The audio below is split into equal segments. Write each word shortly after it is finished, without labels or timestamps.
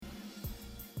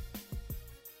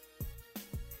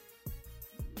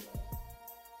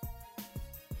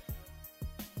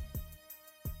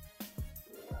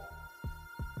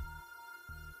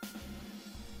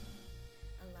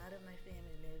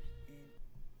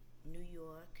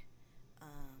York,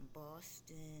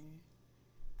 Boston,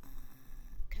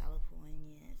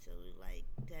 California. So like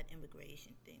that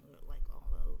immigration thing, we were like all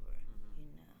over, Mm-hmm.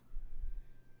 you know.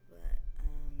 But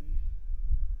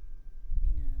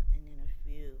you know, and then a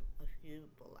few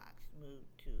Bullocks moved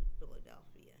to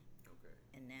Philadelphia, Okay.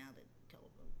 and now the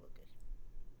telephone book is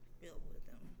filled with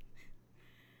them.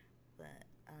 But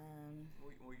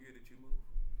What year did you move to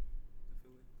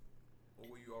Philly? Or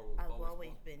were you I've always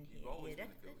always born? been You've here. always Yeah,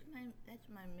 been to Philly. that's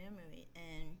my memory.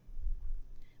 And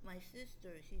my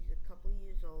sister, she's a couple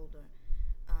years older.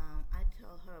 I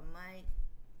tell her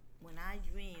when I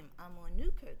dream, I'm on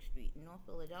Newkirk Street in North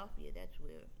Philadelphia. That's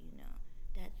where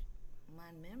that's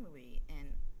my memory, and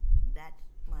that's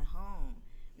my home.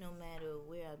 No matter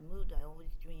where I've moved, I always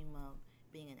dream of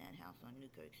being in that house on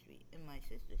Newkirk Street. And my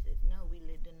sister says, no, we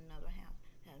lived in another house.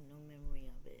 I have no memory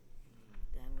of it.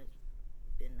 Mm-hmm. That must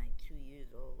have been like 2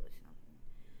 years old or something.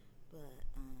 But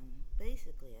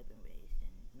basically, I've been raised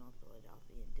in North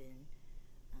Philadelphia. And then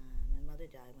my mother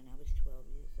died when I was 12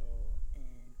 years old.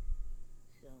 And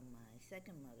so my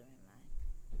second mother and my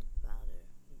father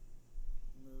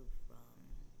moved from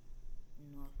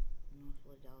North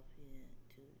Philadelphia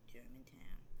to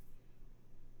Germantown,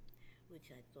 which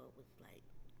I thought was like,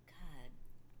 God,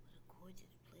 what a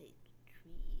gorgeous place.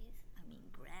 Trees, I mean,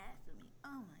 grass, I mean,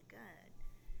 oh my God.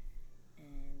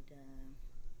 And,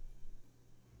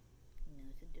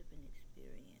 it's a different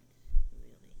experience,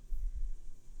 really.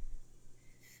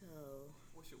 So,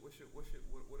 What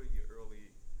are your early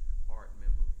art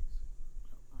memories?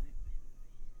 art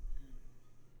memories.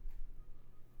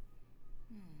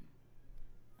 Hmm.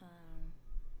 Um,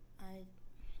 I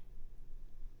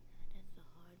That's a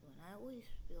hard one. I always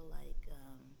feel like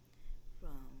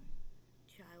from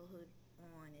childhood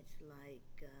on, it's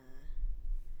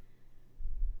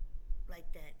like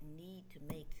that need to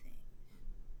make things,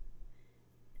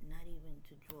 not even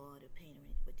to draw to paint or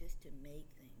anything, but just to make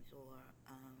things. Or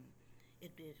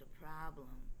if there's the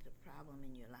problem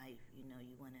in your life, you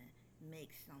want to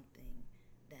make something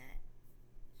that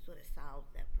sort of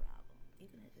solves that problem,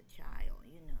 even as a child.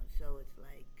 So it's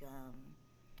like uh,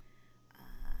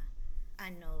 I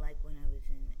know, like when I was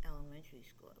in elementary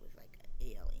school, it was like an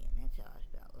alien. That's how I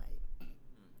felt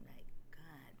Mm-hmm. like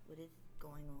God, what is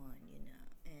going on?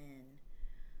 And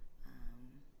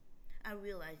I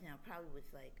realize now probably was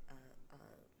like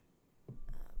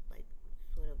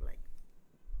sort of like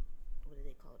what do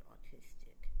they call it,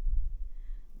 autistic.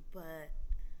 But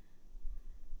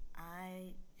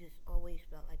I just always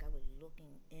felt like I was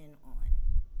looking in on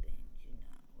things,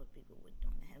 what people were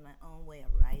doing. I had my own way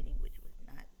of writing, which was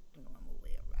not the normal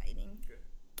way of writing. Okay.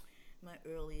 My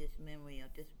earliest memory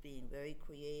of just being very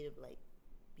creative, like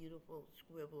beautiful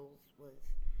scribbles, was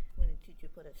when the teacher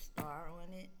put a star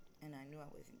on it, and I knew I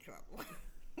was in trouble.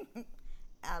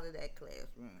 Out of that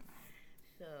classroom.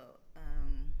 So,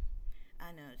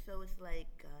 I know. So it's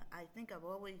like, I think I've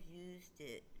always used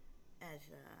it as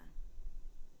a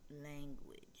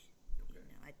language. Okay.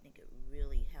 I think it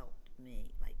really helped me,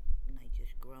 like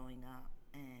just growing up,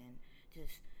 and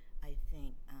just I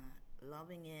think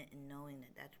loving it and knowing that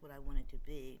that's what I wanted to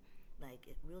be. Like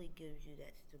it really gives you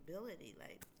that stability.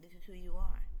 Like this is who you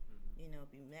are. Mm-hmm.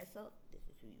 If you mess up, this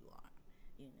is who you are.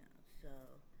 So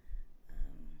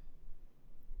um,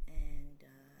 and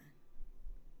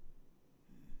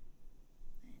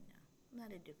I know a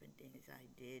lot of different things I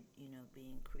did.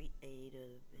 Being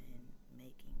creative and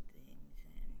making things,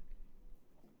 and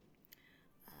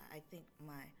I think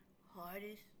my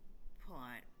hardest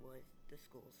part was the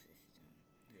school system.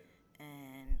 Yeah.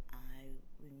 And I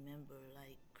remember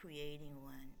like creating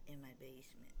one in my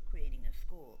basement, creating a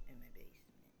school in my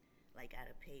basement, like out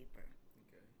of paper.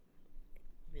 Okay.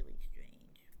 Really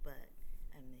strange, but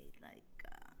I made like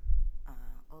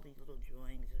all these little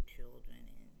drawings of children,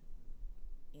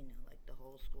 and like the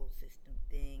whole school system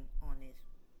thing on this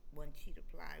one sheet of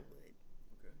plywood.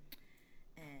 Okay.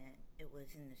 And it was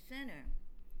in the center.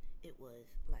 It was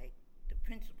like the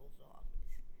principal's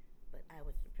office, but I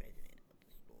was the president of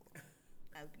the school.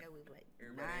 I was like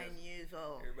Everybody 9 years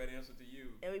old. Everybody answered to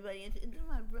you. And then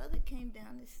my brother came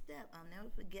down the step. I'll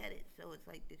never forget it. So it's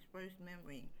like this first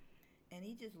memory. And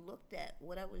he just looked at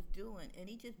what I was doing, and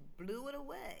he just blew it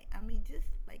away. I mean, just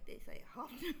like they say,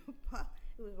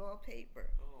 it was all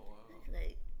paper. Oh wow. It's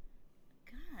like,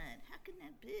 God, how can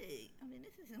that be? I mean,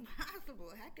 this is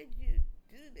impossible. How could you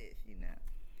do this?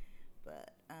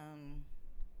 But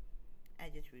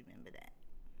I just remember that.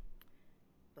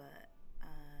 But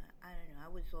I don't know.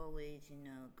 I was always,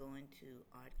 going to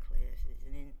art classes,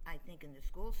 and then I think in the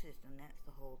school system, that's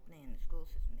the whole thing. In the school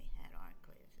system, they had art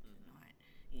classes and art.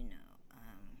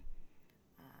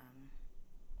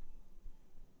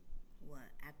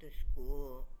 after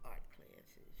school art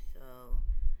classes. So,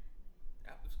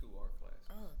 After school art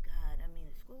classes. oh God, I mean,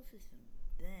 the school system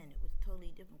then, it was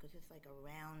totally different because it's like a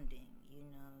rounding,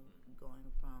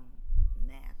 going from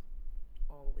math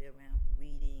all the way around,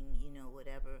 reading,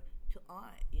 whatever, to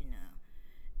art.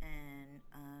 And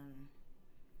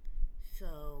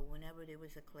so whenever there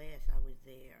was a class, I was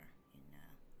there.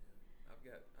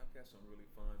 I've got some really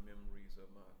fond memories of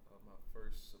my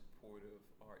first supportive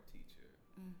art teacher.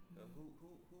 Mm-hmm.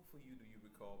 Who for you do you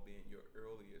recall being your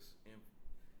earliest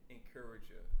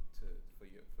encourager for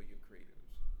your creatives?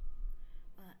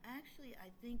 Actually, I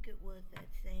think it was that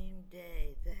same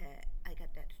day that I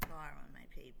got that star on my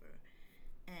paper,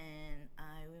 and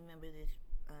I remember this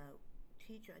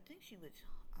teacher. I think she was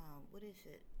what is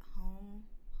it? Home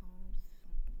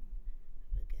something.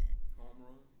 I forget.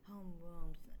 Homeroom.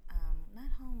 Homerooms. Not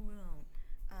homeroom.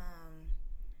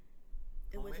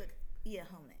 It home was ec?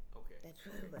 home ec. Okay. That's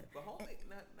what it was. But home ec,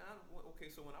 not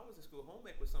okay. So when I was in school, home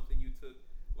ec was something you took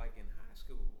like in high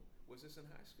school. Was this in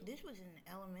high school? This was in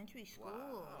elementary school.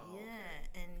 Wow, Yeah,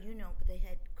 okay. and Okay. they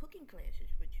had cooking classes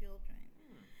for children.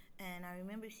 And I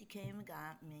remember she came and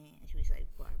got me, and she was like,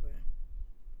 "Barbara,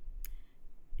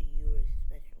 you're a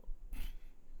special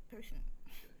person."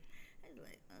 Okay. I was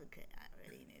like, "Okay, I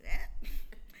already knew that."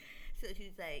 So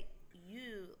she's like,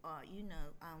 "You are,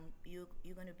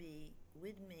 you're gonna be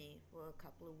with me for a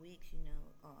couple of weeks,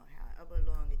 or however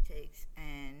long it takes."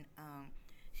 And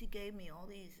she gave me all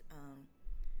these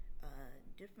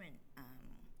different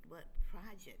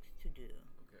projects to do.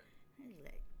 Okay. I was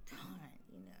like, darn,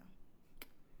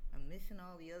 I'm missing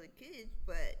all the other kids,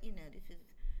 but this is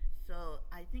so.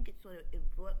 I think it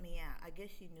brought me out. I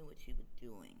guess she knew what she was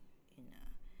doing.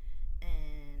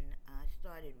 And I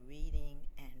started reading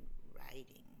and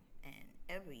writing and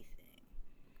everything.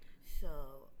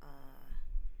 So,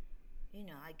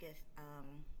 I guess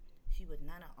she was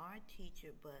not an art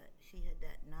teacher, but she had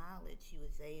that knowledge. She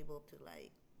was able to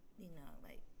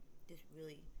just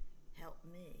really help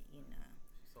me.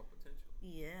 She saw potential.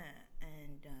 Yeah,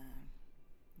 and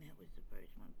that was the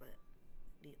first one. But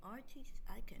the art teachers,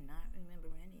 I cannot remember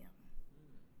any of them.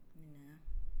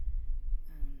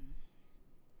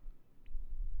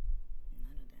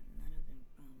 None of them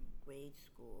from grade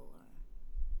school or.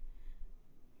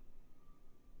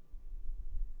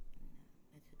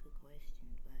 That's a good question,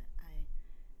 but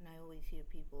I always hear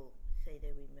people say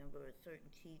they remember a certain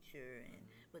teacher,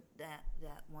 but that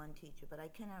one teacher, but I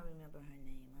cannot remember her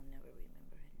name. I'll never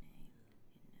remember her name.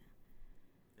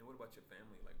 And what about your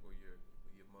family? Like, were your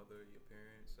mother, your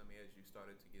parents? I mean, as you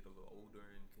started to get a little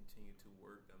older and continue to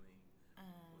work, I mean,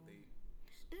 were they?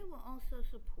 They were also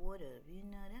supportive.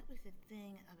 That was the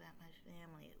thing about my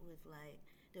family. It was like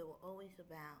they were always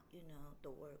about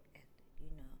the work ethic.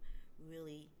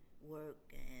 Really work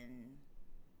and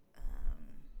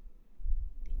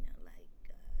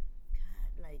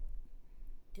like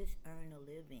just earn a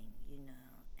living,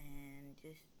 and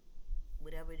just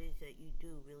whatever it is that you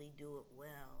do, really do it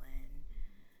well. And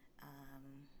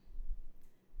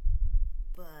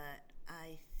but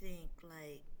I think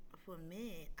like for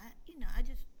me, I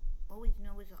just always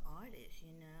know as an artist,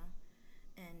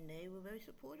 and they were very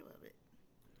supportive of it.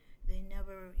 They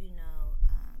never,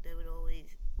 they would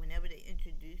always, whenever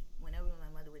my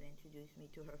mother would introduce me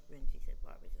to her friends, she said,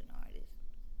 "Barbara's an artist."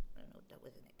 I don't know if that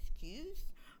was an excuse,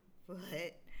 but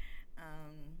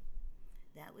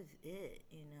that was it.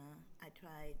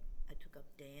 I took up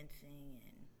dancing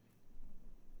and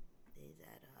gave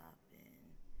that up,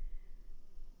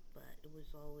 but it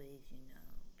was always,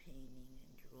 painting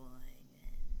and drawing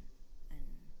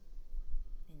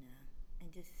and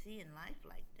just seeing life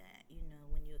like that,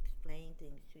 when you explain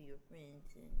things to your friends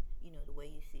and, the way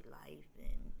you see life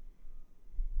and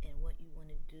what you want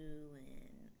to do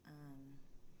and,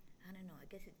 I don't know, I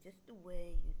guess it's just the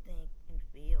way you think and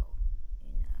feel.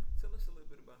 Tell us a little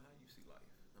bit about how you see life.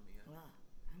 I mean,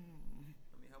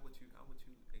 how would you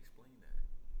explain that?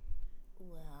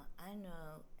 Well, I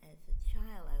know as a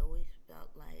child, I always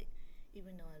felt like,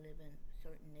 even though I live in a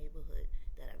certain neighborhood,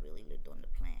 that I really lived on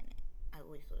the planet. I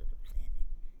always thought of the planet.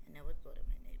 I never thought of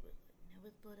my neighborhood.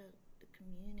 Never thought of the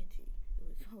community. It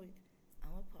was always,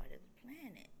 I'm a part of the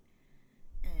planet.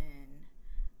 And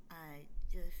I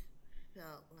just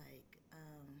felt like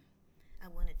I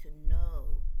wanted to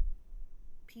know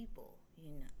people,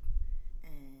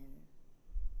 and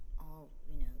all,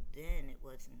 then it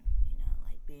wasn't,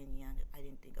 like being young, I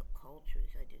didn't think of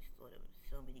cultures. I just thought of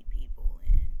so many people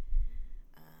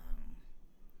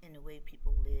and the way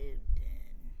people lived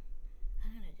and, I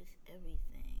don't know, just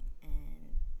everything.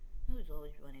 And I was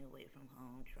always running away from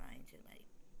home, trying to, like,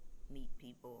 meet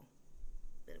people,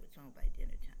 but it was home by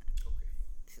dinner time. Okay.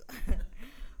 So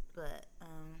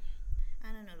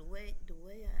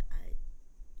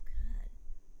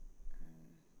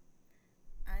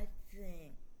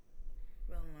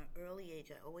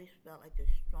which I always felt like the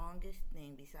strongest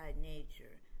thing beside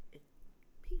nature is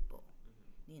people,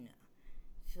 you know.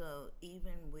 So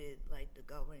even with like the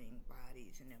governing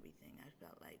bodies and everything, I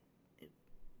felt like if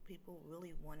people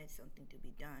really wanted something to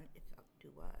be done, it's up to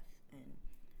us. And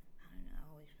I don't know, I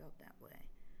always felt that way,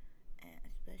 and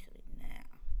especially now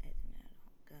as an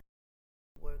adult, God,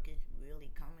 work is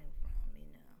really coming from, you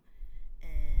know.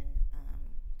 And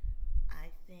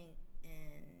I think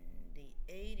in the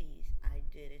 80s I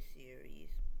did a series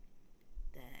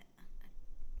that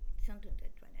sometimes I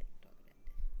try not to talk about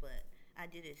this, but I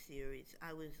did a series.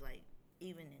 I was like,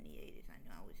 even in the 80s, I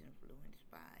know I was influenced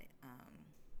by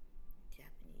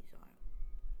Japanese art.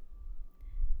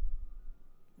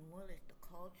 More or less the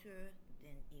culture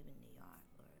than even the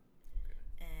artwork. Okay.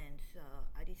 And so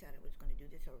I decided I was going to do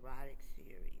this erotic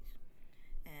series.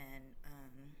 And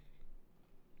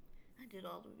I did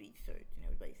all the research, and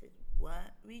everybody says,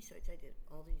 "What research?" I did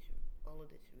all of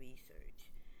this research,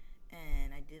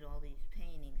 and I did all these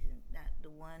paintings. And that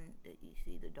the one that you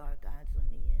see, the Dark Gods on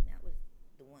the end, that was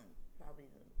the one, probably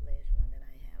the last one that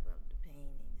I have of the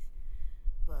paintings.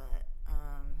 But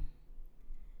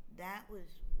that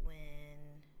was when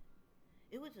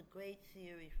it was a great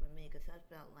series for me, because I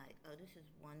felt like, oh, this is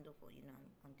wonderful. You know,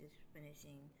 I'm just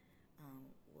finishing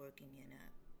working in a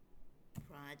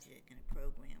project and a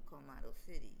program called Model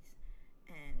Cities,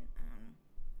 and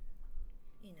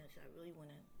you know, so I really want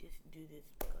to just do this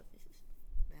because this is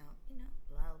about, you know,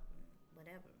 love and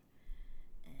whatever.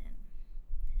 And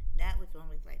that was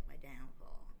always like my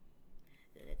downfall.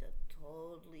 That it's a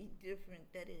totally different,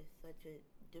 that is such a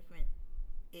different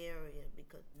area,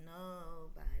 because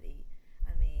nobody,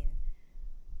 I mean,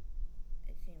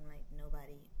 it seemed like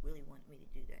nobody really wanted me to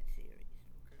do that series.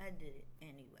 Okay. I did it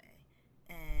anyway.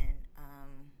 And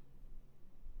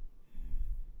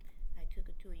I took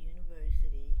it to a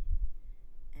university,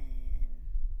 and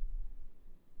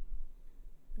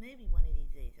maybe one of these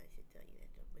days I should tell you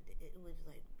that though, but it was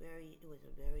like it was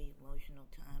a very emotional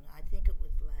time. I think it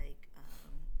was like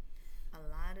a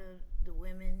lot of the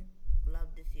women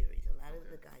loved the series. A lot of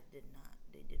the guys did not.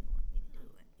 They didn't want me to do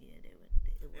it. Yeah, they would.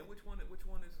 And which one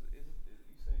is you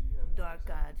saying you have? Dark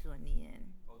Gods on the end.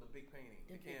 Oh, the big painting,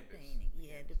 the big canvas. painting,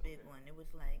 yeah, the big Okay. one. It was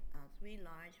like 3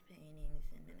 large paintings,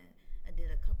 and then I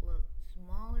did a couple of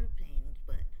smaller paintings,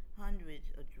 but hundreds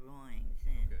of drawings,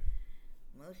 and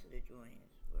most of the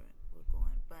drawings were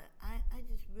gone. But I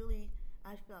just really,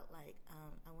 I felt like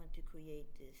I wanted to create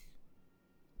this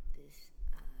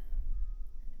how do I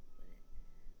put it?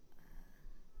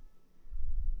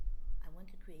 I want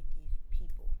to create these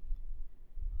people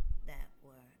that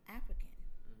were African.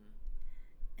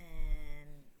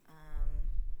 And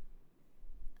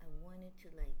I wanted to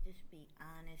like just be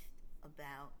honest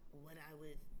about what I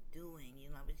was doing. You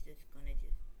know, I was just gonna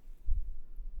just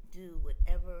do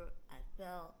whatever I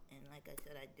felt, and like I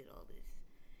said, I did all this.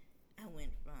 I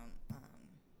went from I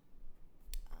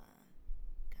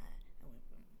went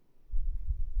from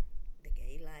the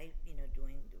gay life, you know,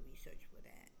 doing the research for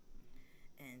that,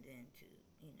 and then to,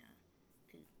 you know,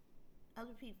 to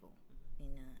other people, you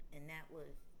know, and that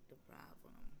was the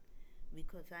problem,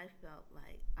 because I felt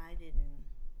like I didn't.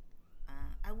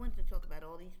 I wanted to talk about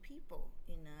all these people,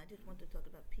 you know. I just wanted to talk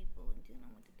about people, and then I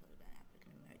wanted to talk about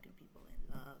African American people and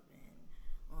love and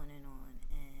on and on.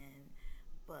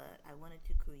 But I wanted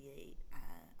to create.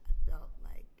 I felt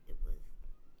like it was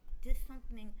just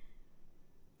something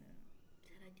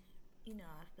that I just, you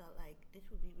know, I felt like this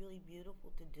would be really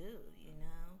beautiful to do, you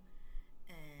know,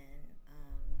 and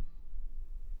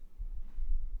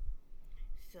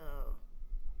so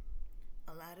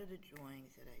a lot of the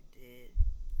drawings that I did,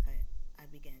 I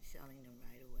began selling them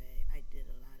right away. I did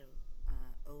a lot of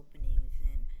openings,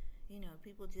 and you know,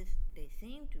 people just, they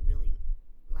seemed to really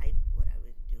like what I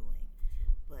was doing,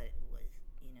 but it was,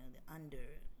 you know, the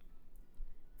underlying,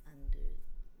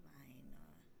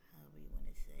 however you want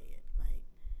to say it, like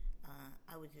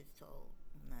I was just told,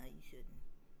 no, you shouldn't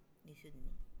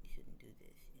do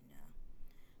this, you know.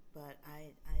 But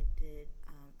I did.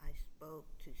 I spoke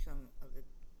to some of the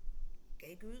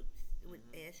gay groups would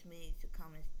ask me to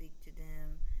come and speak to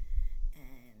them,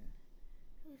 and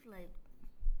it was like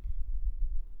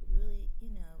really, you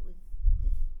know, it was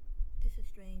just a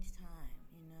strange time,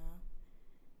 you know.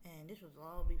 And this was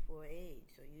all before AIDS,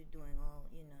 so you're doing all,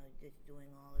 you know, just doing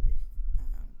all of this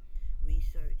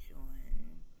research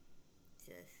on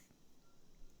just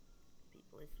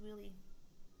people. It's really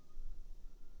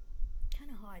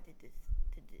kind of hard to describe,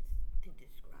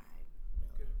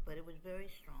 really. Okay. But it was very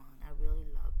strong. I really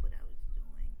loved what I was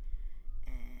doing,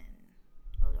 and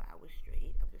although I was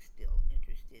straight, I was still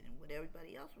interested in what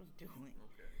everybody else was doing.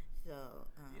 Okay. So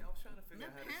Yeah, I was trying to figure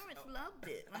my out how parents to. loved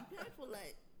it. My parents were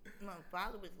like, my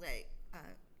father was like,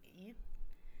 you.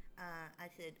 I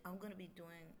said, I'm going to be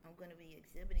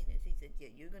exhibiting this. He said,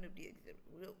 yeah, you're going to be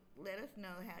exhibiting. Let us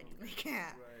know how you make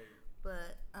out. Right.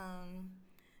 But,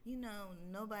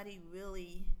 nobody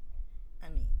really,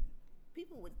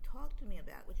 people would talk to me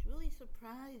about, which really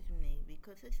surprised me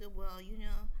because I said, well,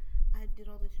 I did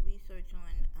all this research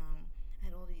on, I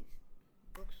had all these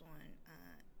books on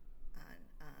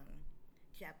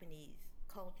Japanese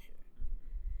culture,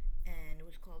 and it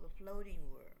was called The Floating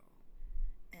World,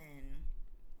 and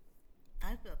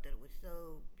I felt that it was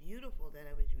so beautiful that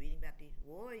I was reading about these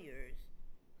warriors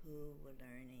who were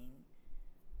learning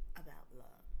about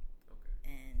love. Okay.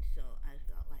 And so I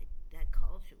felt like that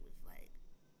culture was like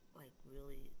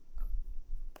really,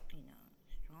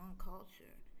 strong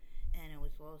culture. And I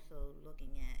was also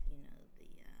looking at,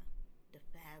 the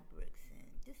fabrics and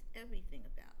just everything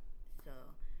about it. So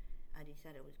I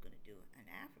decided I was going to do an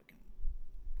African,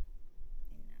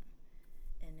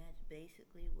 and that's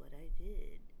basically what I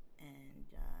did. And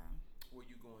were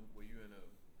you in a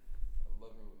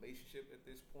loving relationship at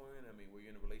this point? I mean, were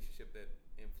you in a relationship that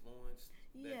influenced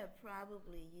that? yeah,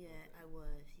 probably, yeah, Okay. I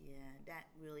was, yeah.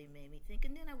 That really made me think.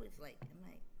 And then I was like in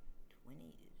my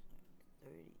 20s,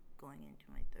 30, going into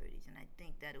my 30s, and I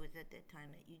think that it was at that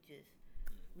time that you just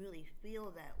really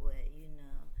feel that way,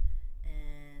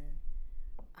 and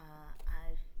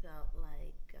I felt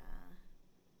like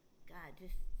God,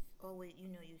 just always,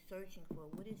 you're searching for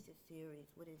what is this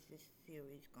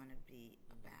series gonna be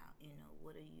about?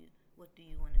 What do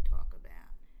you want to talk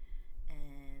about?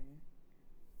 And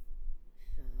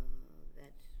so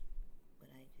that's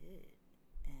what I did.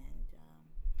 And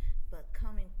but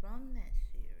coming from that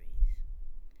series,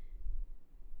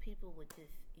 people would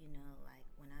just, like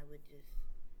when I would just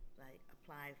like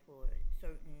apply for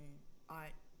certain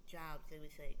art jobs, they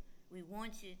would say, "We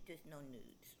want you, just no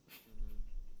nudes."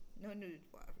 No nudes,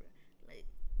 Barbara. Like,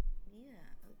 yeah,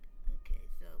 okay.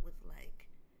 So it was like,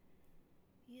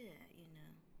 yeah,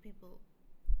 people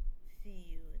see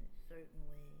you in certain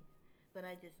ways, but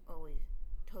I just always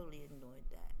totally ignored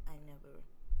that. I never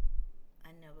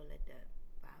let that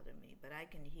bother me. But I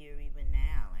can hear even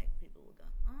now, like people will go,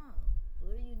 "Oh,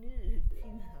 where are you nudes?"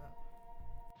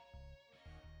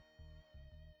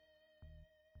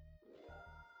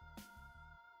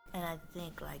 And I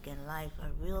think, like in life, I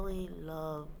really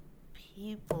love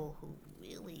people who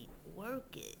really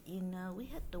work it. We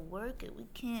have to work it. You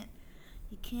can't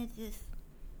just,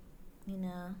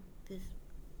 just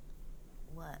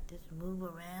just move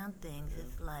around things. Yeah.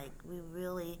 It's like we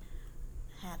really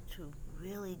have to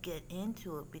really get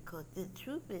into it because the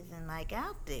truth isn't like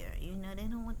out there. They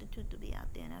don't want the truth to be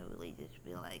out there, and I really just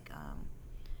feel like,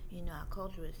 our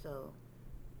culture is so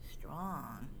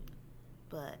strong,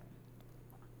 but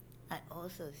I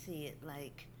also see it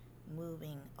like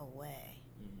moving away,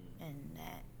 and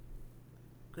that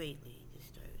greatly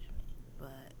disturbs me.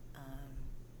 But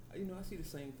I see the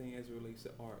same thing as it relates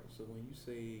to art. So when you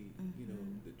say,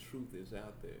 the truth is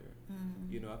out there,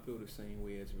 I feel the same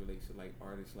way as it relates to like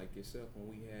artists like yourself. When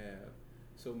we have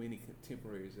so many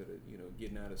contemporaries that are,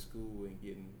 getting out of school and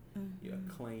getting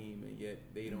acclaim, and yet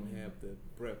they don't have the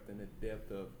breadth and the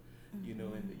depth of,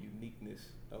 and the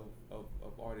uniqueness of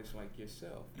artists like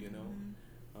yourself,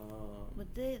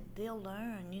 but they'll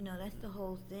learn. That's the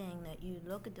whole thing that you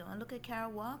look at them. I look at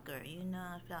Carol Walker.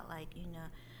 I felt like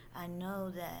I know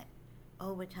that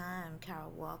over time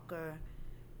Carol Walker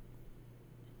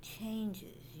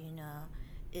changes.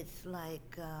 It's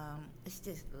like it's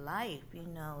just life.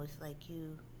 It's like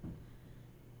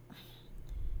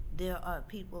there are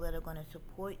people that are going to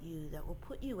support you, that will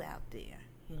put you out there.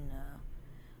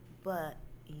 But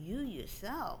you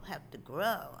yourself have to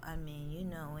grow. And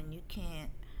you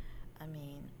can't.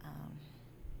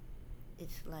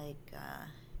 It's like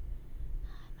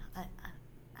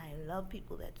I love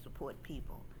people that support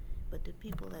people, but the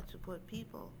people that support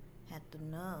people have to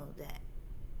know that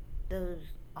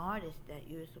those artists that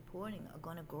you're supporting are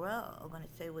going to grow, are going to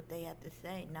say what they have to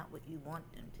say, not what you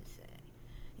want them to say,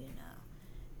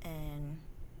 And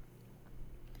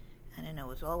I don't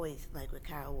know. It's always like with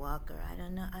Carol Walker. I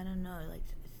don't know. Like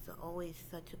it's always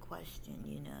such a question.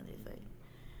 There's like.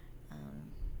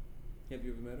 Have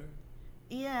you ever met her?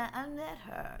 Yeah, I met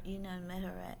her. I met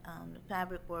her at the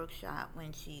Fabric Workshop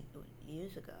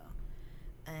years ago,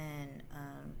 and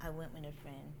I went with a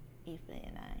friend, Ife,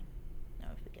 and I.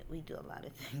 Never forget. We do a lot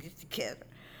of things together,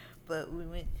 but we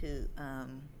went to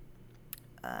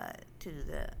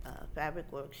the Fabric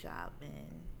Workshop,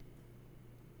 and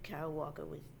Carol Walker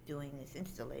was doing this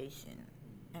installation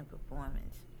and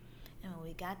performance. And when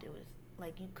we got there, it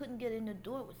like you couldn't get in the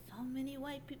door with so many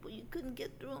white people. You couldn't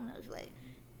get through them. I was like,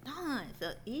 darn.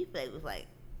 So Ife was like,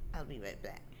 I'll be right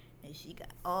back. And she got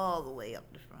all the way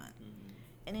up the front. Mm-hmm.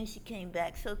 And then she came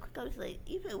back so quick. I was like,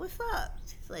 Ife, what's up?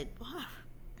 She's like, Barbara.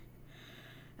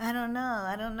 I don't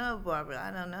know, Barbara.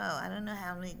 I don't know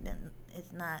how many.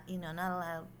 It's not, not a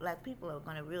lot of black people are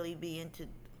going to really be into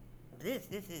this.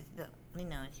 This is the,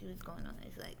 and she was going on.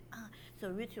 It's like, So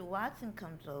Richard Watson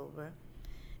comes over,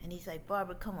 and he's like,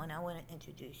 Barbara, come on, I want to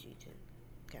introduce you to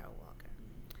Carol Walker.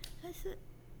 So I said,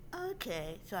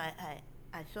 okay. So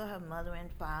I saw her mother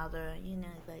and father,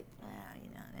 it's like,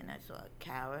 and I saw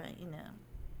Cara,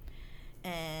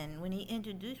 And when he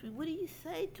introduced me, what do you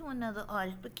say to another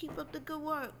artist? But keep up the good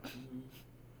work. Mm-hmm.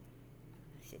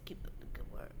 I said, keep up the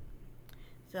good work.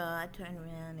 So I turned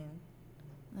around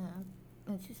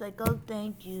and she's like, oh,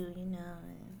 thank you, and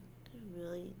it was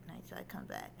really nice. So I come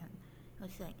back and I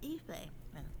was saying, Ife,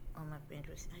 and all my friends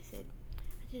were, I said,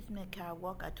 I just met Carol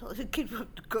Walker. I told her to keep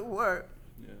up the good work.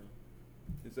 Yeah.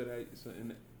 Is that how you,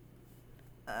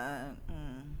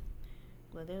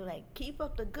 well, they were like, keep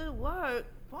up the good work.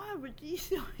 Barbara, do you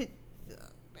know it? Yeah.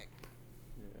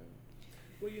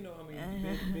 Well,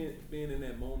 being in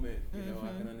that moment, I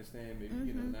can understand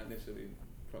maybe, not necessarily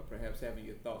perhaps having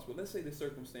your thoughts, but let's say the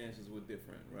circumstances were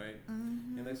different, right?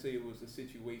 Mm-hmm. And let's say it was a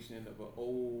situation of an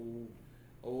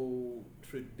old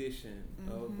tradition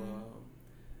of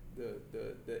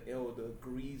the elder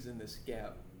greasing the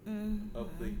scalp of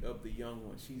the young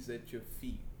one. She's at your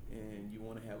feet, and you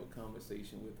want to have a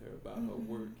conversation with her about her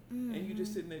work, and you're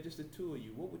just sitting there, just the two of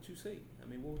you. What would you say? I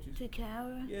mean, what would you say? To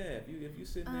Cara? Yeah, if you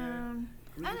sitting there.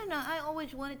 I don't know. I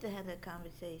always wanted to have that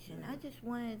conversation. Yeah. I just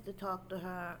wanted to talk to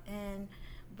her,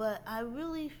 but I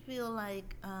really feel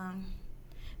like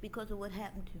because of what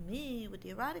happened to me with the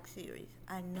erotic series,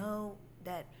 I know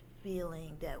that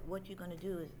feeling that what you're going to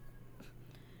do is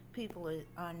people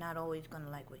are not always going to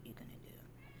like what you're going to do.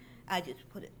 I just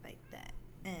put it like that,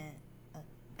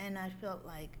 and I felt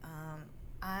like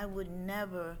I would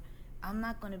never. I'm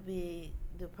not going to be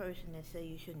the person that say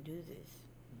you shouldn't do this.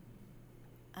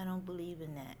 I don't believe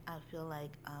in that. I feel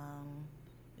like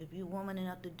if you're woman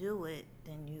enough to do it,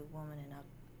 then you're woman enough,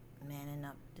 man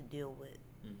enough to deal with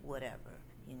whatever,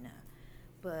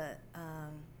 But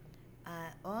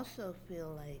I also feel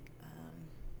like,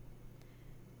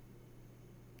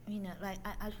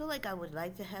 I feel like I would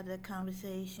like to have that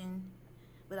conversation,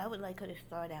 but I would like her to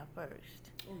start out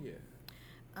first. Oh, yeah.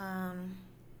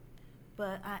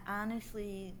 But I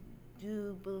honestly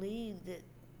do believe that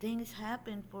things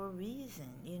happen for a reason,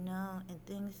 and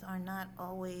things are not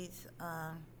always,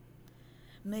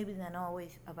 maybe not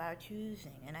always of our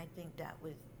choosing. And I think that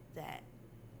was that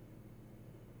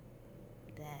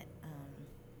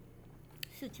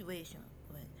situation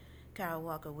with Carol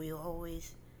Walker. We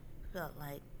always felt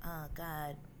like, oh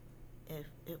God, if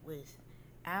it was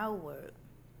our work,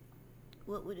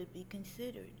 what would it be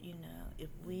considered, if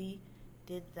we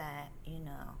did that,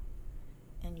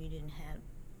 and you didn't have,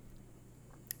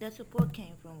 that support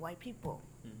came from white people.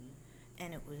 Mm-hmm.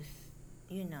 And it was,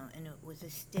 and it was a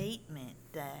statement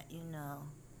that,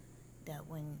 that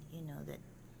when,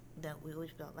 that we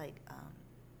always felt like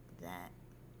that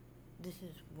this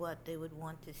is what they would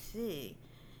want to see.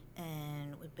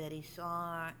 And with Betty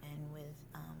Saar and with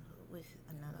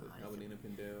another artist. Albertina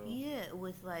Pindell. Yeah, it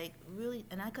was like really,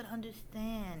 and I could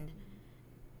understand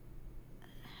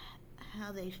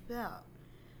how they felt,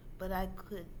 but I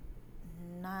could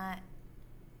not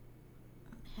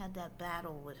have that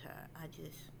battle with her.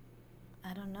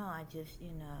 I don't know. I've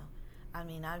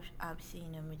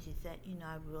seen images that,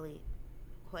 I really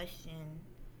question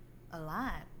a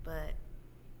lot, but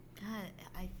God,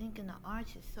 I think in the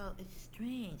arts it's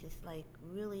strange. It's like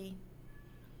really,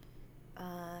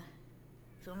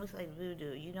 it's almost like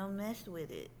voodoo. You don't mess with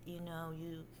it.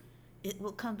 It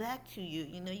will come back to you.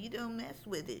 You don't mess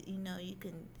with it. You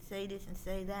can say this and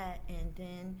say that, and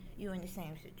then you're in the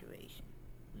same situation.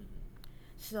 Mm-hmm.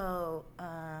 So,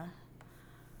 I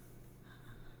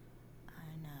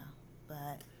know,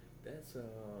 but that's I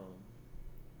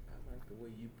like the way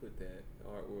you put that.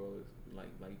 Art world is like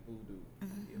voodoo.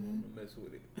 You don't want to mess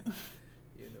with it.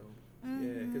 Mm-hmm.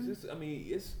 Yeah, because it's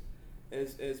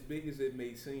as big as it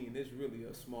may seem. It's really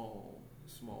a small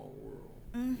world.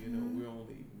 Mm-hmm. We're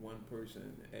only one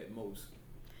person at most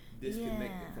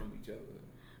disconnected from each other.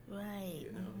 Right.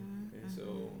 And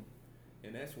so,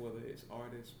 and that's whether it's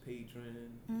artist,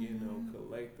 patron,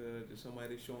 collector, just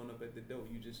somebody showing up at the door.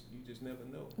 You just never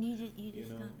know. You just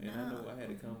don't know. And I know I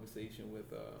had a conversation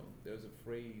with there's a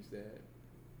phrase that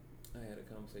I had a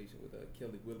conversation with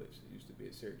Kelly Willits, who used to be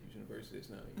at Syracuse University, it's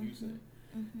now in Houston.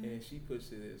 Mm-hmm. And she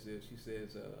puts it as if she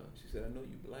says, I know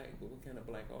you black, but what kind of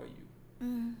black are you?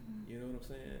 Mm-hmm. You know what I'm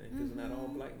saying? Because not all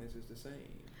blackness is the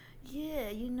same.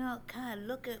 Yeah, God,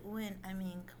 look at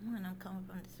come on, I'm coming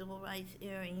from the civil rights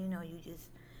era, and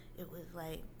it was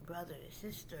like brother,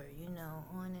 sister,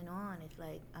 on and on. It's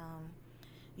like,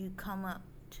 you come up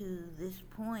to this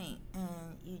point,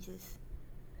 and you just,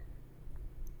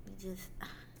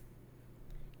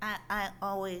 I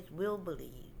always will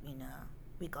believe,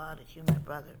 regardless you're my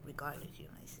brother, regardless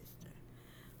you're my sister.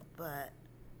 But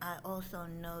I also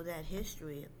know that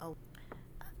history,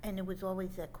 and it was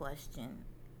always that question.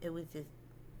 It was just,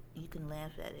 you can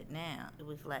laugh at it now. It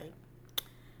was like,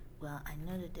 well, I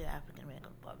know that they're African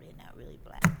American, but they're not really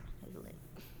black. It was like,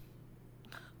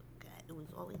 God, it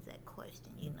was always that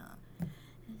question,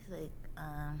 It's like,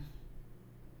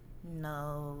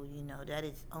 no,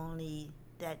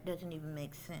 that doesn't even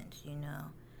make sense,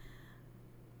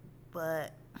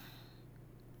 But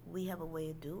we have a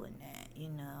way of doing that,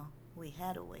 We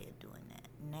had a way of doing that.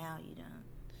 Now,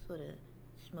 sort of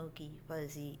smoky,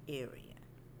 fuzzy area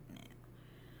now.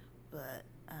 But,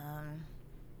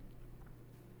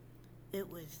 it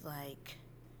was like,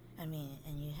 and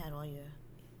you had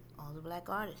all the black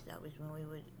artists. That was when we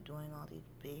were doing all these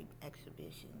big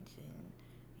exhibitions, and,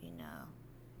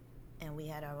 and we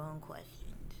had our own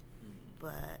questions.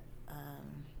 But,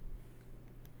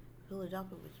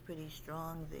 Philadelphia was pretty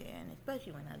strong there, and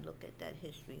especially when I look at that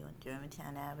history on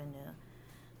Germantown Avenue.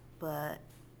 But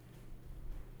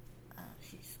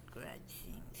she's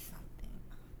scratching something.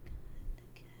 Oh God, the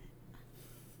cat.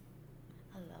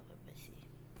 I love her,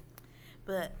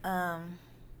 but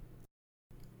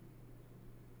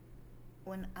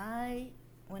when I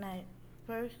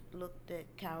first looked at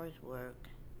Kara's work,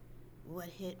 what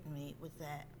hit me was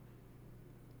that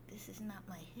this is not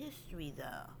my history,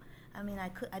 though. I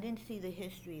didn't see the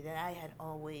history that I had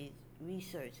always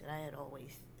researched, that I had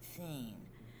always seen,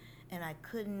 and I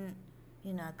couldn't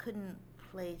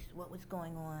place what was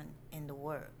going on in the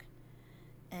work.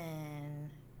 And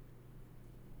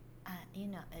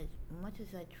as much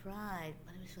as I tried,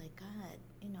 but it was like, God,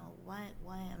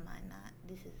 why am I not?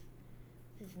 This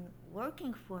isn't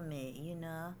working for me,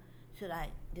 Should I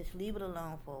just leave it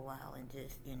alone for a while and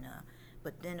just,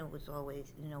 But then it was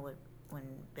always,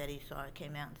 when Betty Saar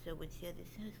came out and said what she had to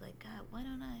say, it's like, God, why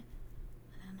don't I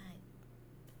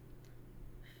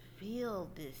feel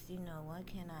this, why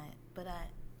can't I? But I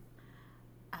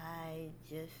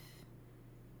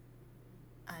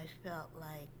felt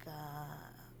like,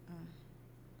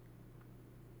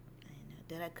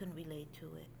 that I couldn't relate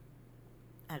to it.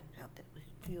 I felt that it was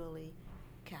purely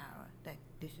Kara, that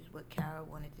this is what Kara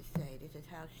wanted to say. This is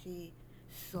how she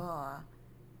saw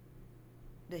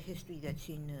the history that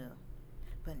she knew,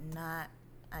 but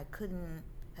I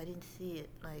didn't see it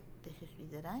like the history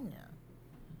that I knew,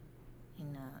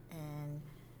 and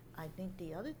I think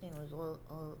the other thing was all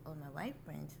my white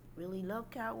friends really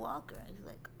loved Kara Walker. It's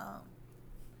like,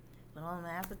 but all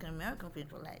my African American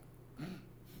people were like,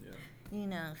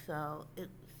 yeah. So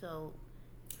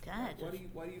God.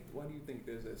 Why do you think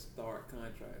there's a stark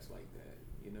contrast like that?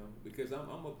 Because I'm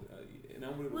and I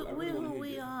really want to hear who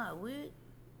we are. We're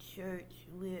church.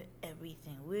 We're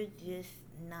everything. We're just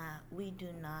not. We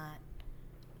do not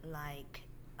like.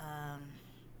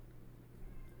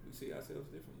 We see ourselves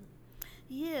differently.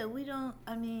 Yeah, we don't.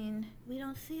 We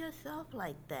don't see ourselves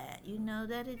like that.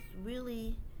 That is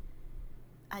really.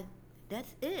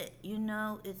 That's it.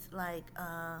 It's like.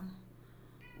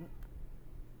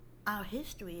 Our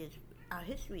history is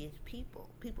people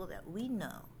that we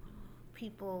know,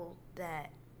 people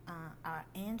that our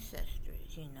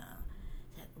ancestors,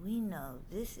 that we know.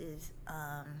 This is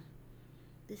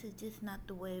just not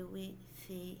the way we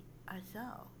see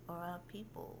ourselves or our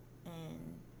people,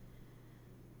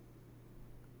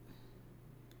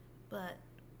 but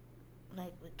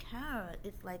like with Kara,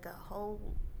 it's like a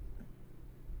whole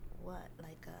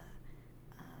like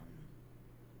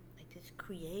this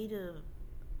creative.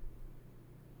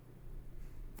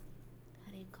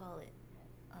 How do you call it?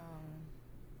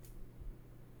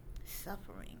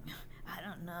 Suffering. I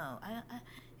don't know.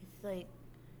 It's like,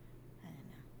 I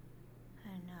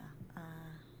don't know.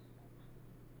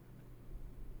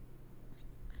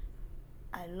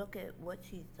 I look at what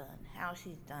she's done, how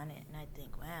she's done it, and I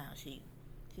think, wow, she's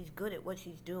good at what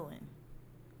she's doing.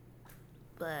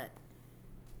 But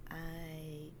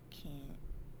I can't,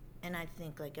 and I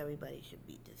think like everybody should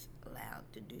be just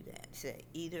allowed to do that. Say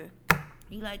either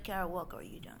you like Kara Walker or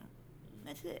you don't.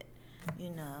 That's it,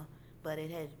 But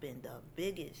it has been the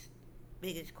biggest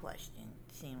question,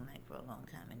 seemed like, for a long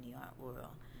time in the art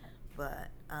world. But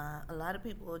a lot of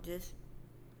people are just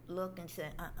look and say,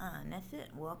 and that's it,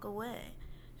 walk away.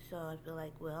 So I feel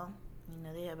like, well,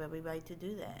 they have every right to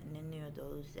do that. And then there are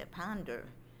those that ponder.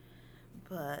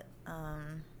 But,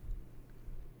 Yeah.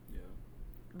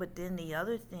 but then the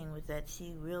other thing was that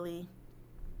she really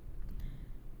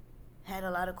had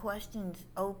a lot of questions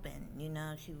open.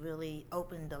 She really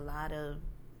opened a lot of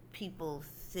people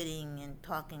sitting and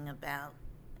talking about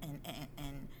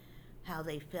and how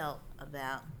they felt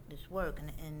about this work.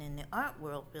 And in the art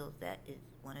world feels that is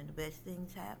one of the best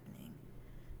things happening,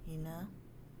 you know?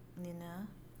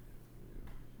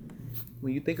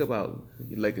 When you think about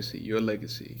your legacy,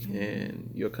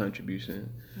 and your contribution,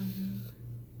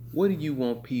 what do you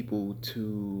want people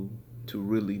to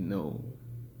really know?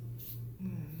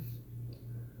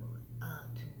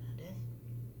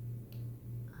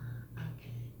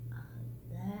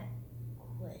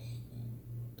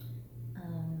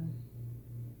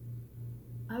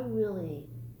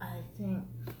 I think,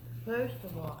 first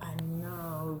of all, I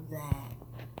know that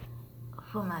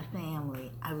for my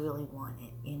family, I really want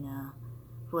it,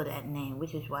 for that name,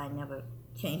 which is why I never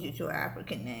changed it to an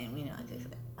African name, I just,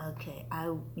 okay, I,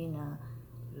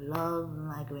 love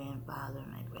my grandfather,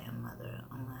 my grandmother,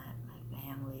 my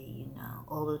family,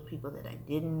 all those people that I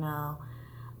didn't know.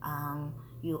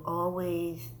 You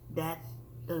always, that's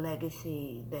the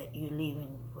legacy that you're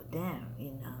leaving for them,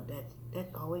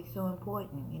 that's always so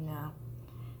important,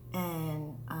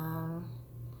 and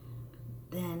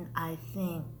then I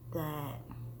think that,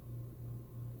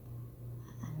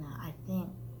 I think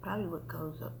probably what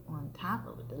goes up on top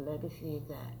of it, the legacy is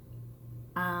that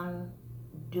I'm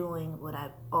doing what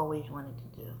I've always wanted to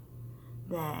do,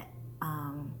 that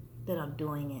I'm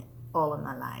doing it all of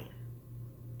my life,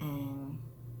 and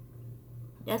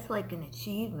that's like an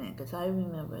achievement, because I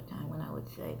remember a time when I would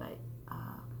say, like,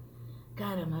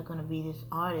 God, am I going to be this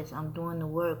artist? I'm doing the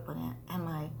work, but am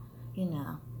I going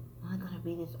to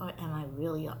be this art? Am I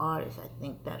really an artist? I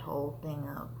think that whole thing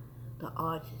of the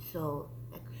arts is so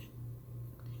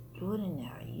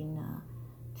extraordinary,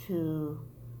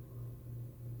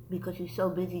 because you're so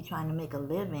busy trying to make a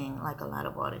living, like a lot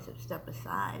of artists have stepped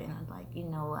aside, and I'm like, you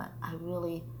know what, I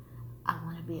want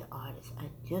to be an artist. I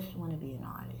just want to be an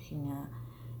artist,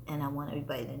 and I want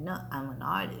everybody to know I'm an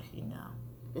artist,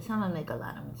 Because I'm going to make a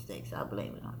lot of mistakes. I'll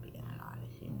blame it on being an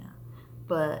artist,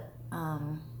 But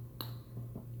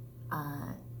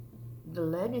the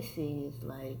legacy is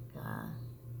like,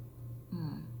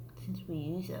 since we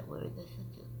use that word, that's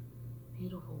such a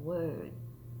beautiful word.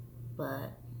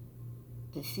 But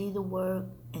to see the work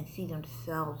and see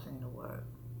themselves in the work,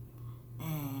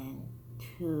 and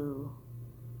to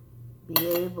be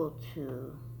able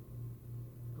to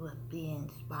be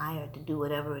inspired to do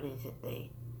whatever it is that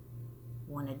they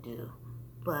want to do.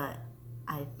 But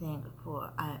I think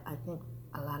I think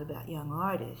a lot about young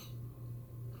artists,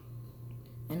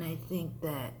 and I think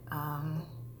that I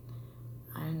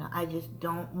don't know, I just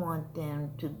don't want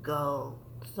them to go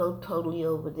so totally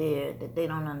over there that they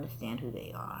don't understand who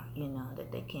they are,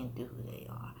 that they can't do who they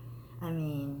are. I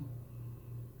mean,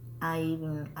 I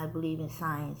believe in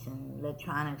science and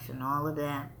electronics and all of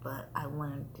that, but I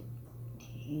want them to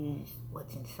use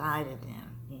what's inside of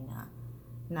them,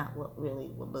 not what really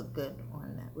will look good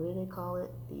on that. What do they call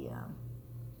it?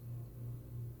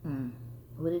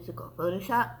 What is it called?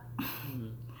 Photoshop?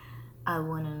 Mm-hmm. I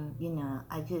want to,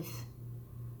 I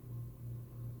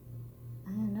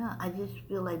don't know. I just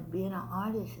feel like being an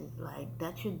artist is like,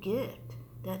 that's your gift.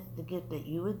 That's the gift that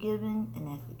you were given, and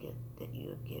that's the gift that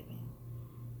you're giving.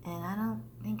 And I don't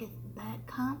think it's that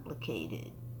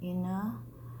complicated,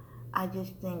 I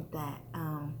just think that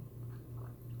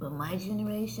for my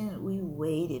generation, we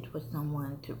waited for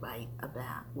someone to write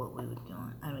about what we were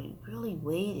doing. I mean, we really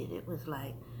waited. It was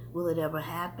like, will it ever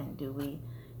happen? Do we,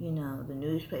 the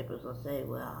newspapers will say,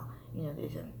 well,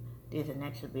 there's an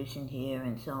exhibition here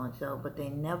and so, but they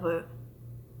never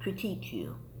critique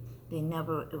you. They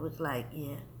never, it was like,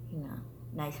 yeah,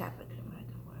 nice African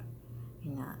American work,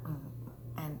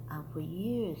 and for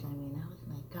years, I was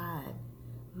like, God,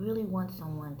 really want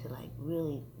someone to like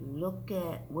really look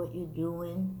at what you're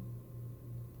doing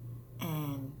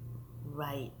and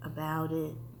write about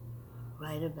it,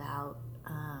 write about,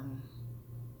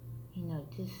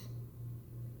 just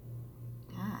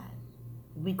God,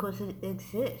 because it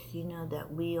exists,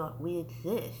 that we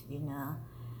exist,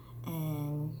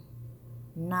 and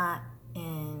not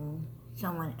in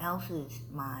someone else's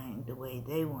mind the way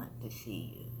they want to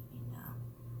see you,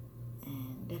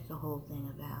 and that's the whole thing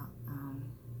about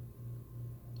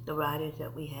the writers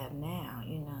that we have now,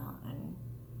 and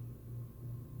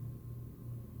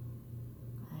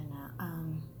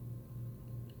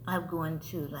I've gone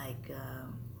to like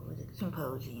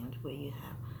symposiums where you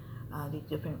have these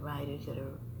different writers that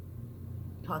are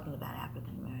talking about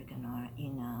African American art,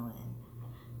 and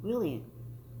really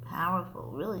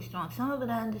powerful, really strong. Some of it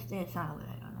I understand, some of it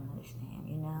I don't understand,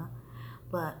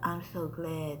 but I'm so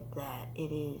glad that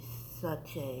it is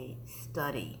such a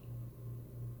study,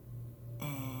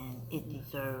 and it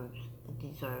deserves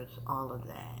all of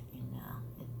that.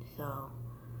 So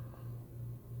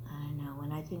I don't know,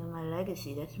 when I think of my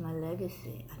legacy, that's my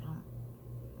legacy. I don't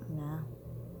know,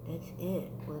 that's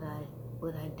it,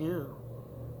 what I do.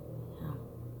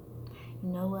 You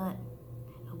know what?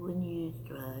 I wouldn't use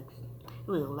drugs.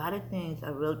 There was a lot of things. I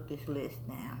wrote this list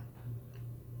down.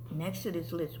 Next to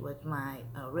this list was my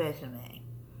resume.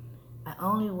 I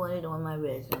only wanted on my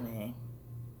resume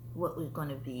what was going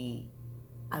to be.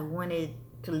 I wanted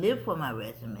to live for my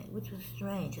resume, which was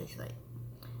strange. It's like,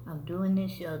 I'm doing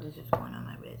this show, this is going on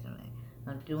my resume.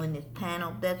 I'm doing this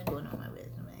panel, that's going on my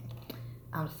resume.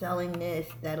 I'm selling this,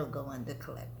 that'll go under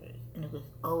collectors. And it was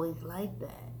always like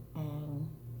that. And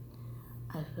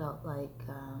I felt like,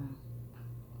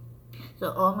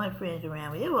 so all my friends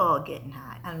around me, they were all getting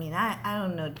high. I mean, I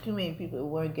don't know too many people who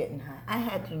weren't getting high. I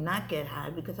had to not get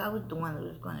high because I was the one that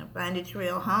was going to find a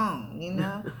trail home,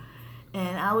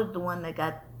 And I was the one that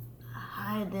got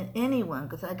higher than anyone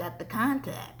because I got the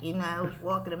contact. I was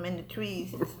walking them in the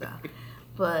trees and stuff.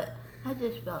 But I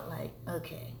just felt like,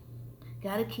 okay,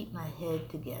 got to keep my head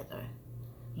together.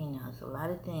 So a lot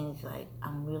of things, like,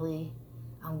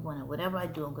 whatever I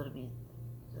do, I'm going to be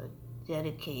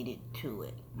dedicated to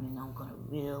it. I'm going to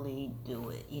really do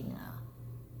it,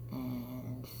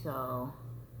 And so,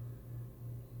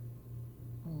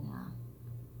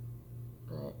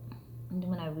 but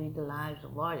when I read the lives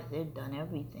of artists, they've done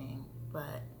everything.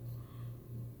 But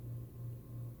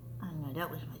I don't know, that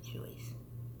was my choice.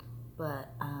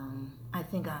 But I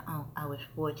think I was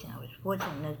fortunate. I was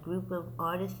fortunate in this group of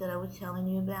artists that I was telling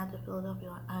you about, the Philadelphia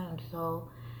art. I am so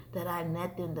that I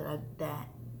met them, that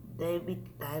I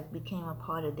became a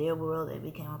part of their world. They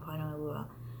became a part of my world.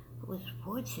 I was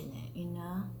fortunate,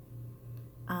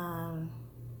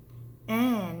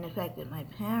 and the fact that my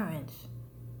parents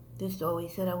just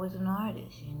always said I was an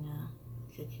artist,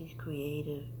 Said she's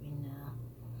creative,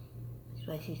 That's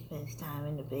why she spends time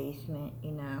in the basement,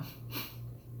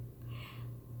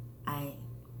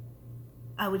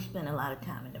 I would spend a lot of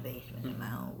time in the basement in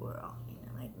my own world,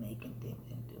 like making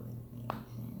things and doing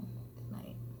things, and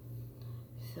like,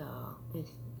 so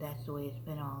that's the way it's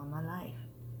been all my life.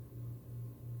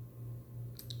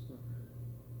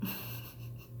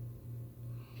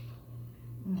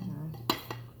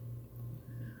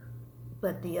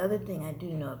 But the other thing I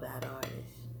do know about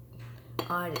artists,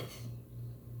 God,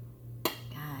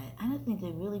 I don't think they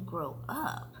really grow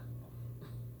up.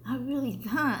 I really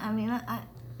don't. I mean,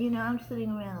 I'm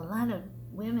sitting around a lot of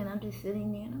women. I'm just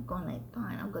sitting there and I'm going like,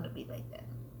 fine, I'm going to be like that.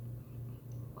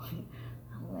 I'm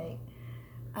like,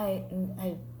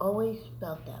 I've always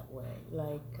felt that way.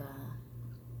 Like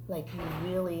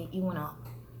you want to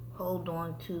hold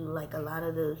on to like a lot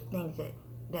of those things,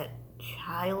 that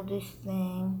childish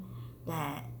thing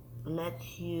that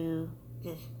lets you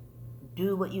just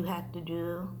do what you have to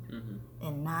do,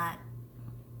 and not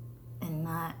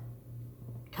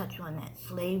touch on that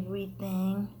slavery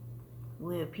thing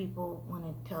where people want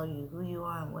to tell you who you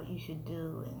are and what you should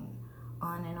do and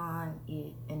on,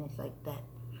 and it's like that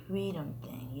freedom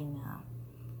thing,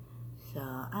 So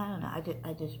I don't know.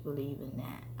 I just believe in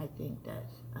that. I think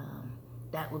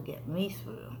that will get me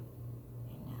through,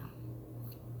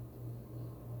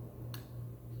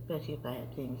 especially if I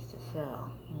have things to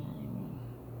sell. You know what I mean?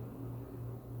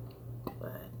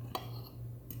 But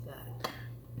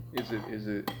Is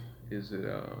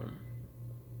it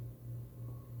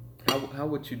how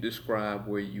would you describe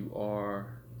where you are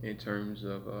in terms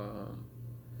of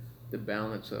the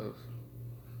balance of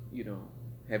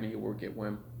having your work at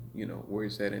one, where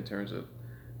is that in terms of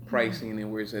pricing,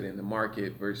 and where is that in the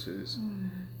market versus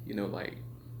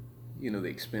the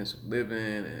expense of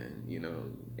living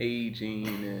and aging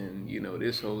and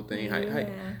this whole thing. Yeah.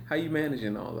 How you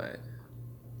managing all that?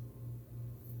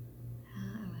 How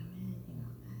am I managing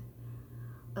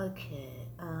all that? Okay.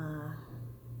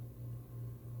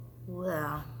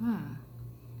 Well,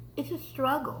 it's a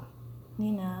struggle.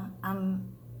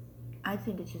 I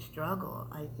think it's a struggle.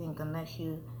 I think unless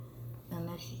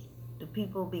the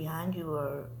people behind you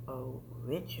are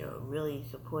rich or really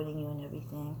supporting you and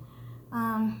everything,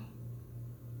 I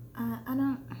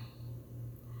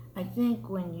think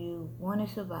when you want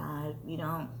to survive, you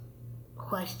don't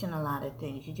question a lot of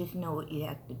things. You just know what you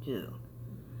have to do.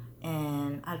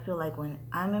 And I feel like when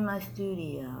I'm in my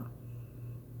studio,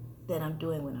 that I'm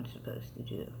doing what I'm supposed to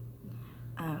do.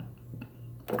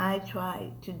 I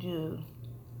try to do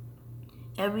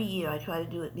every year I try to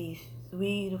do at least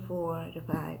 3 to 4 to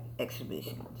 5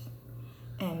 exhibitions,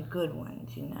 and good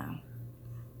ones,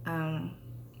 Um,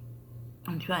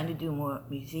 I'm trying to do more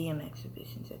museum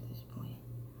exhibitions at this point.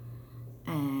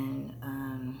 And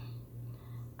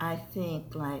I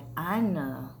think, like, I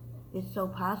know it's so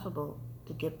possible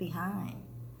to get behind,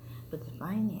 but the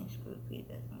finance group here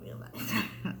doesn't realize.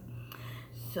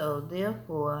 So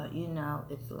therefore,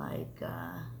 it's like,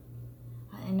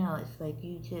 I know, it's like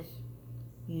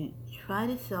you try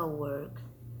to sell work,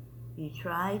 you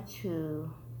try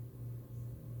to,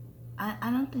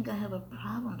 I don't think I have a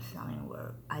problem selling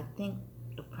work. I think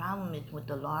the problem is with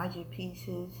the larger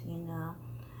pieces,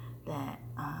 that,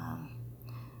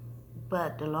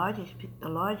 but the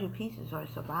larger pieces are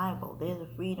survival. They're the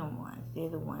freedom ones. They're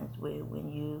the ones where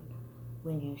when you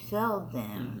sell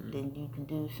them, then you can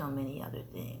do so many other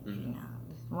things,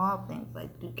 The small things,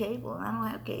 like do cable. I don't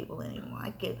have cable anymore.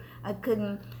 I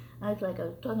couldn't, I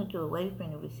was talking to a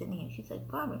boyfriend who was sitting here. She said,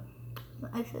 Barbara,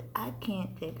 I said, I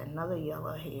can't take another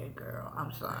yellow-haired girl.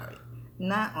 I'm sorry.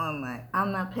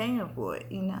 I'm not paying for it,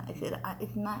 I said,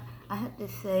 it's not, I have to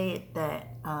say it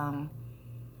that,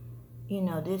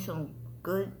 there's some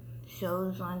good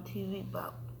shows on TV,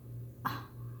 but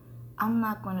I'm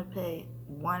not going to pay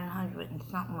 100 and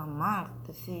something a month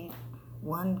to see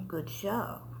one good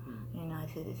show. I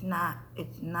said, it's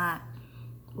not,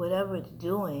 whatever it's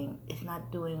doing, it's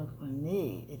not doing for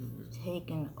me. It's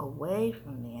taken away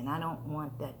from me, and I don't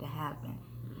want that to happen.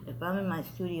 If I'm in my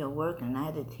studio working and I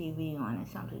have the TV on and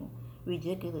something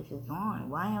ridiculous is on,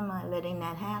 why am I letting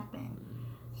that happen?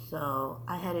 So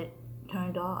I had it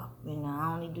turned off. I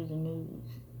only do the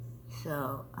news.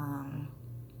 So,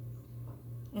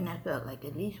 and I felt like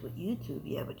at least with YouTube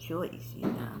you have a choice,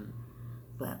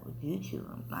 But with YouTube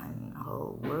I'm finding a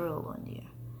whole world on there.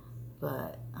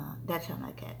 But that's how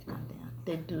my cats come down.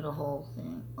 They do the whole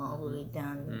thing all the way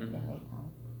down and then they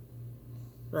come.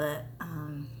 But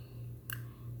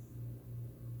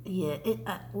yeah,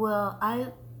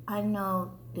 I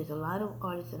know there's a lot of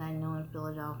artists that I know in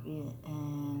Philadelphia,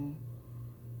 and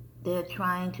they're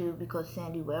trying to, because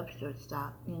Sandy Webster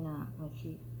stopped, when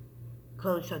she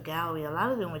closed her gallery, a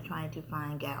lot of them were trying to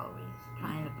find galleries,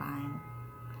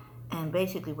 and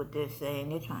basically what they're saying,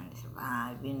 they're trying to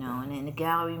survive, and then the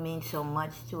gallery means so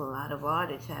much to a lot of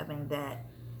artists, having that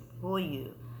for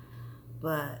you.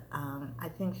 But I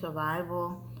think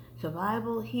survival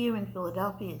here in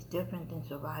Philadelphia is different than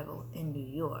survival in New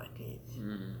York is.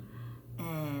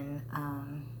 And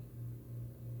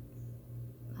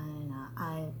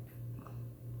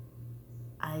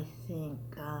I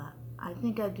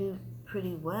think I do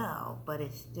pretty well, but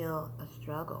it's still a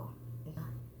struggle.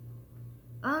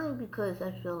 Only because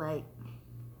I feel like,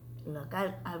 look,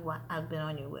 I've been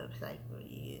on your website for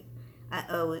years. I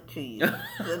owe it to you.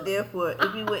 So therefore,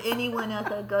 if you were anyone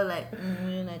else, I'd go like,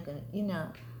 you're not gonna,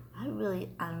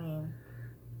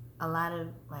 a lot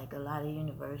of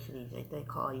universities, they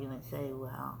call you and say,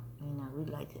 well, we'd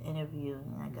like to interview,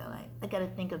 and I go like, I gotta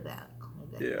think about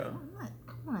it. Yeah.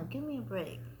 Come on, give me a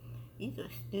break. These are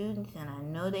students, and I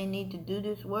know they need to do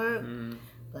this work,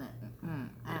 but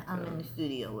I'm in the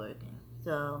studio working.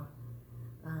 So,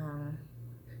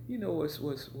 what's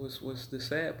the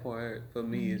sad part for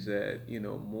me is that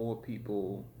more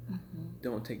people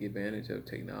don't take advantage of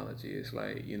technology. It's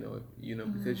like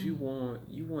because you want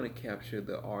to capture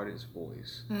the artist's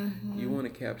voice, you want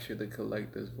to capture the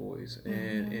collector's voice,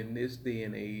 and in this day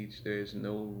and age, there's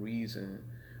no reason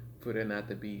for there not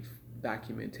to be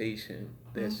documentation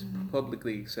that's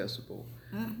publicly accessible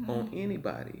on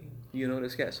anybody.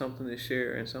 That's got something to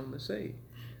share and something to say.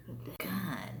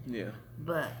 God. Yeah.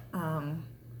 But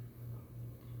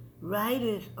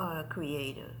writers are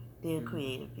creative. They're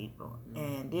creative people,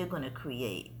 and they're going to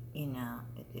create,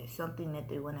 if there's something that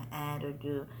they want to add or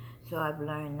do. So I've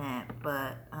learned that.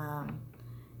 But,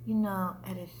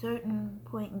 at a certain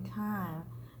point in time,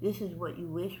 this is what you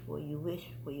wish for. You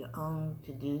wish for your own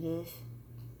to do this.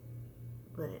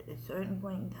 But at a certain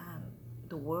point in time,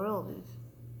 the world is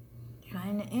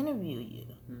trying to interview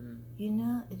you.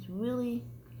 It's really...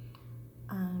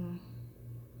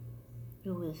 it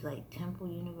was like Temple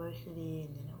University,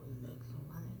 and then it was like some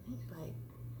other. It's like,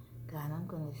 God, I'm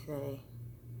gonna say,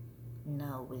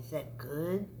 no, was that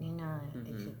good?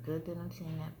 Is it good that I'm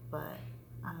saying that? But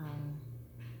I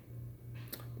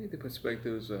think the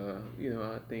perspectives,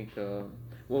 I think,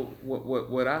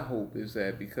 what I hope is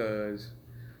that because,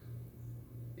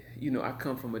 I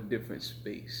come from a different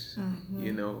space,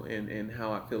 and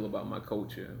how I feel about my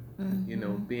culture,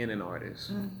 being an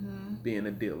artist, being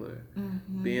a dealer,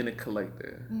 being a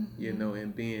collector,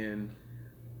 and being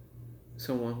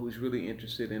someone who's really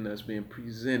interested in us being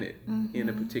presented in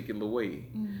a particular way.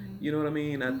 You know what I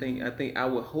mean? I think I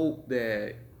would hope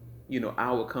that, you know,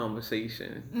 our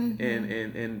conversation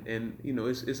and you know,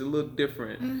 it's a little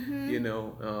different, you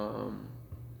know,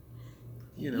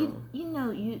 you know.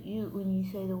 You when you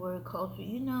say the word culture,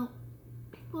 you know,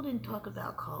 people didn't talk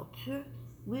about culture.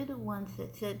 We're the ones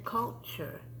that said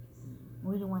culture.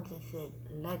 We're the ones that said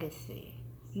legacy.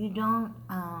 You don't,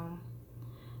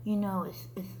 you know, it's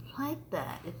like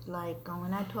that. It's like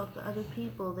when I talk to other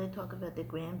people, they talk about their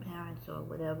grandparents or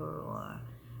whatever, or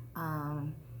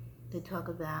they talk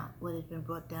about what has been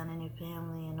brought down in their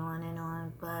family and on and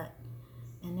on. But,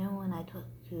 and then when I talk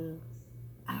to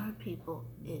our people,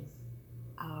 it's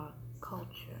our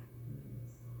culture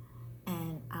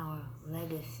and our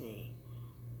legacy,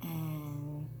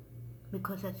 and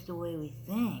because that's the way we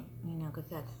think, you know, because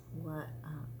that's what,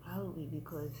 probably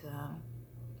because,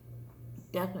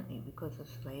 definitely because of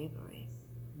slavery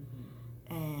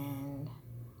and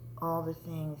all the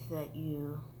things that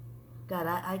God,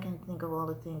 I can think of all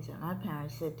the things that my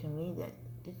parents said to me that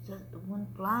this just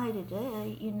wouldn't fly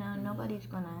today, you know, nobody's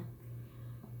gonna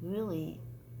really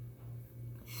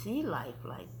see life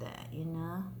like that, you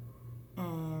know,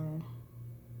 and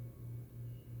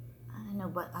I don't know,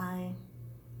 but I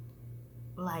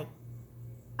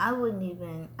wouldn't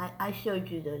even, I showed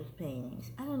you those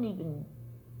paintings. I normally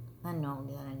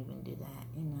I don't even do that,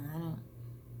 you know, I don't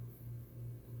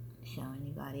show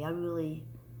anybody. I really,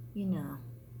 you know,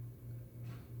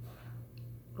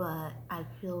 but I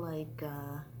feel like,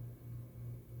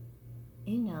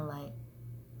 you know,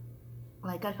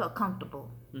 like I felt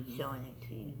comfortable showing it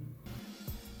to you.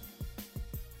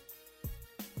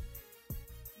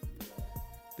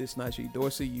 This is Najee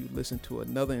Dorsey. You listen to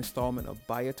another installment of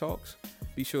Buyer Talks.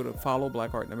 Be sure to follow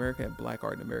Black Art in America at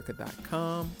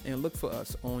blackartinamerica.com and look for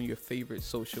us on your favorite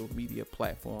social media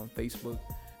platform, Facebook,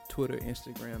 Twitter,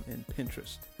 Instagram, and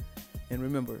Pinterest. And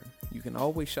remember, you can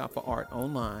always shop for art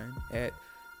online at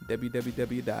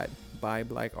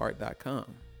www.buyblackart.com.